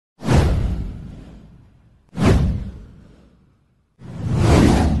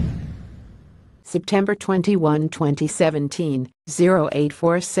September 21, 2017,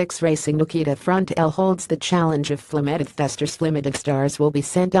 0846 Racing Nikita Front L holds the challenge of FlymetothestarsFlymetothestars will be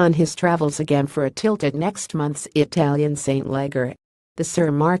sent on his travels again for a tilt at next month's Italian St. Leger. The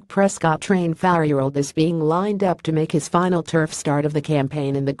Sir Mark Prescott-trained 5-year-old is being lined up to make his final turf start of the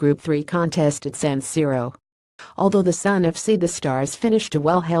campaign in the Group 3 contest at San Siro. Although the son of the Stars finished a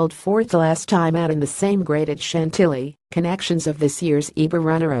well-held fourth last time out in the same grade at Chantilly, connections of this year's EBA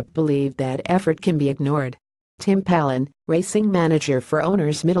runner-up believe that effort can be ignored. Tim Palin, racing manager for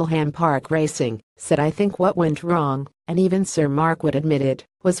owners Middleham Park Racing, said, "I think what went wrong, and even Sir Mark would admit it,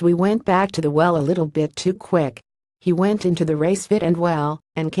 was we went back to the well a little bit too quick. He went into the race fit and well,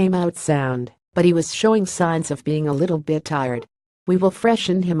 and came out sound, but he was showing signs of being a little bit tired. We will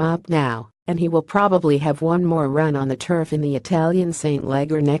freshen him up now, and he will probably have one more run on the turf in the Italian St.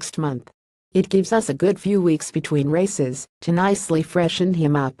 Leger next month. It gives us a good few weeks between races to nicely freshen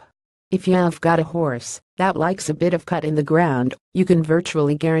him up. If you've got a horse that likes a bit of cut in the ground, you can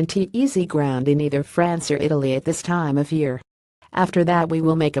virtually guarantee easy ground in either France or Italy at this time of year. After that we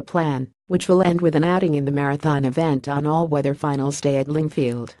will make a plan, which will end with an outing in the marathon event on all-weather finals day at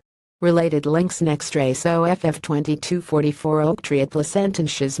Lingfield." Related links: next race OFF 2244 Oak Tree at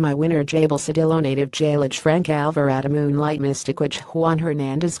Placentia. My winner Jabal Sedillo native Jalaj Frank Alvarado Moonlight Mystic which Juan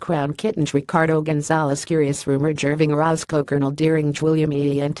Hernandez Crown Kittens Ricardo Gonzalez Curious Rumor Jerving Roscoe Colonel Deering William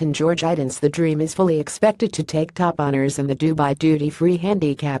E. Enton George Idens. The Dream is fully expected to take top honors in the Dubai Duty Free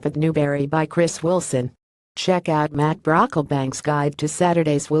Handicap at Newbury by Chris Wilson. Check out Matt Brocklebank's guide to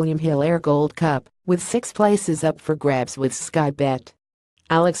Saturday's William Hill Air Gold Cup, with 6 places up for grabs with Sky Bet.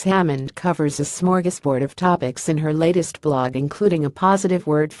 Alex Hammond covers a smorgasbord of topics in her latest blog, including a positive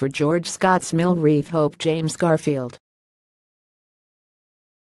word for George Scott's Mill Reef Hope James Garfield.